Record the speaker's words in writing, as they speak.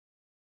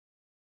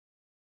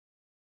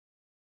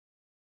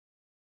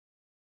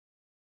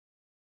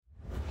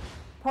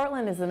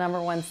Portland is the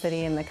 #1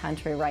 city in the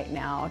country right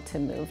now to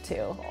move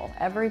to.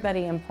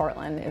 Everybody in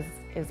Portland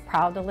is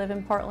proud to live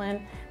in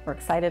Portland. We're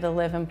excited to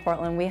live in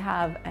Portland. We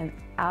have an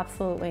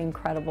absolutely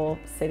incredible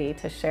city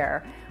to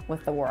share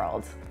with the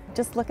world.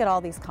 Just look at all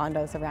these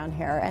condos around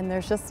here, and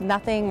there's just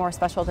nothing more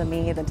special to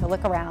me than to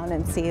look around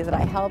and see that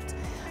I helped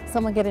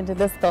someone get into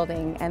this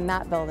building and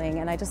that building,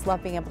 and I just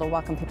love being able to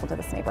welcome people to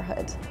this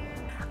neighborhood.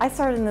 I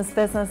started in this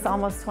business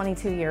almost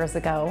 22 years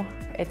ago.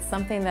 It's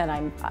something that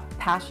I'm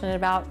passionate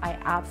about. I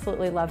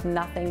absolutely love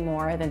nothing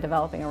more than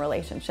developing a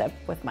relationship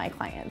with my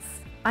clients.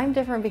 I'm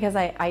different because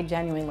I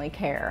genuinely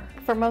care.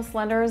 For most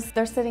lenders,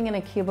 they're sitting in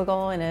a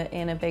cubicle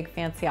in a big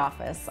fancy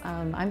office.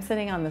 I'm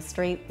sitting on the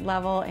street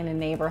level in a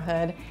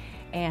neighborhood,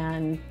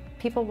 and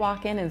people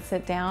walk in and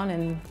sit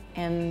down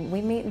and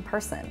we meet in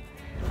person.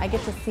 I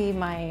get to see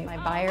my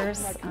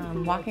buyers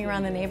walking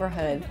around the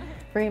neighborhood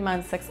 3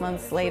 months, 6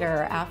 months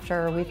later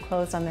after we've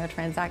closed on their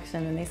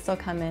transaction, and they still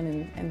come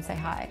in and say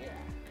hi.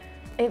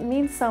 It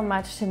means so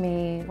much to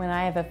me when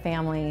I have a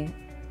family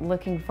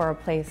looking for a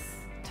place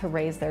to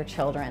raise their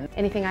children.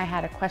 Anything I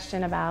had a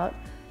question about,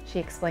 she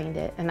explained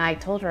it. And I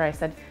told her, I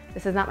said,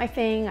 this is not my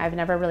thing. I've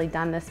never really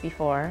done this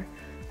before.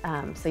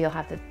 So you'll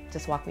have to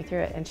just walk me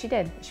through it. And she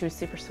did. She was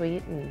super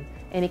sweet. And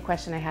any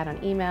question I had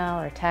on email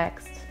or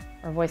text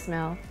or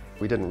voicemail.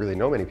 We didn't really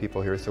know many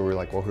people here, so we were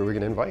like, well, who are we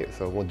going to invite?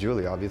 So, well,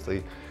 Julie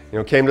obviously,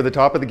 came to the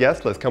top of the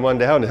guest list. Come on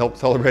down to help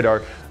celebrate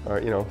our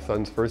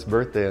son's first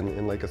birthday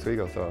in Lake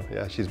Oswego. So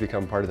yeah, she's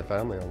become part of the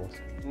family almost.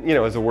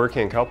 As a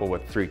working couple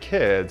with 3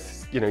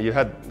 kids,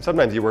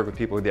 sometimes you work with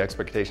people with the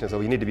expectation is,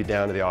 oh, you need to be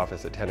down to the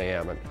office at 10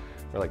 a.m. And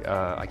we're like,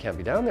 I can't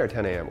be down there at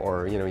 10 a.m.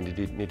 Or, you need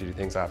to do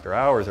things after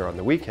hours or on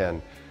the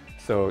weekend.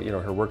 So,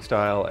 her work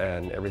style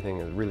and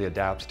everything really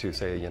adapts to,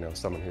 say,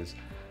 someone who's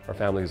our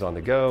family is on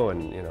the go,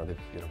 and they're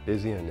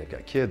busy and they've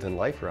got kids and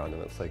life around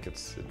them. It's like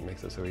it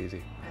makes it so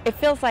easy. It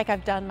feels like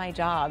I've done my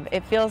job.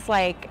 It feels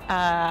like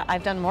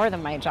I've done more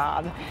than my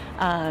job.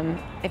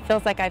 It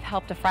feels like I've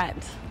helped a friend.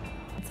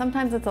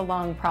 Sometimes it's a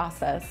long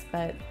process,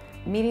 but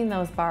meeting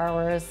those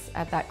borrowers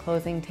at that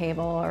closing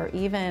table or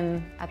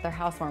even at their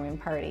housewarming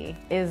party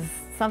is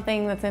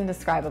something that's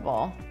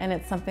indescribable, and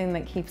it's something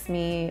that keeps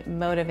me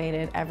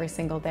motivated every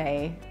single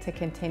day to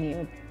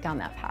continue down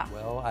that path.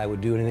 Well, I would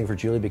do anything for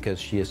Julie because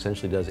she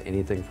essentially does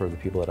anything for the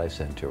people that I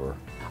send to her.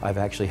 I've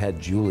actually had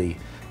Julie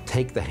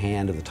take the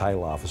hand of the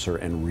title officer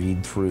and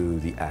read through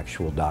the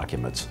actual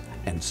documents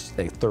and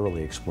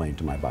thoroughly explain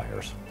to my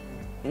buyers.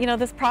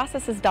 This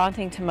process is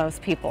daunting to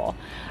most people.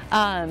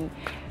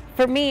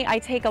 For me, I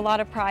take a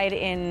lot of pride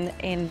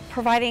in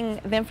providing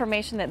the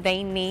information that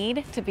they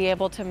need to be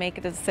able to make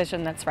a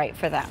decision that's right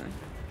for them.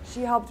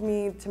 She helped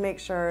me to make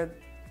sure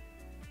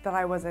that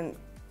I wasn't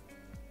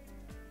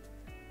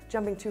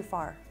jumping too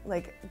far,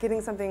 like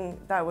getting something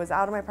that was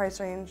out of my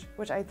price range,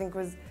 which I think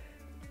was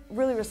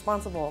really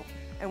responsible.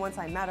 And once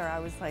I met her, I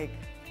was like,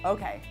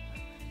 okay,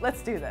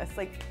 let's do this.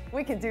 Like,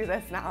 we can do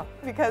this now,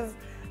 because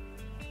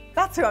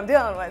that's who I'm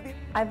dealing with.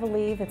 I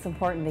believe it's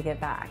important to give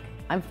back.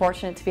 I'm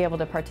fortunate to be able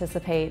to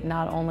participate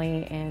not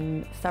only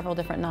in several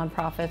different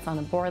nonprofits on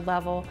a board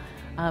level,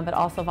 but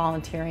also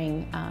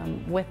volunteering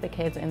with the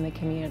kids in the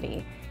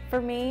community.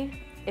 For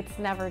me, it's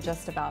never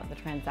just about the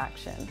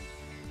transaction.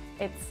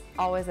 It's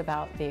always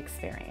about the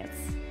experience.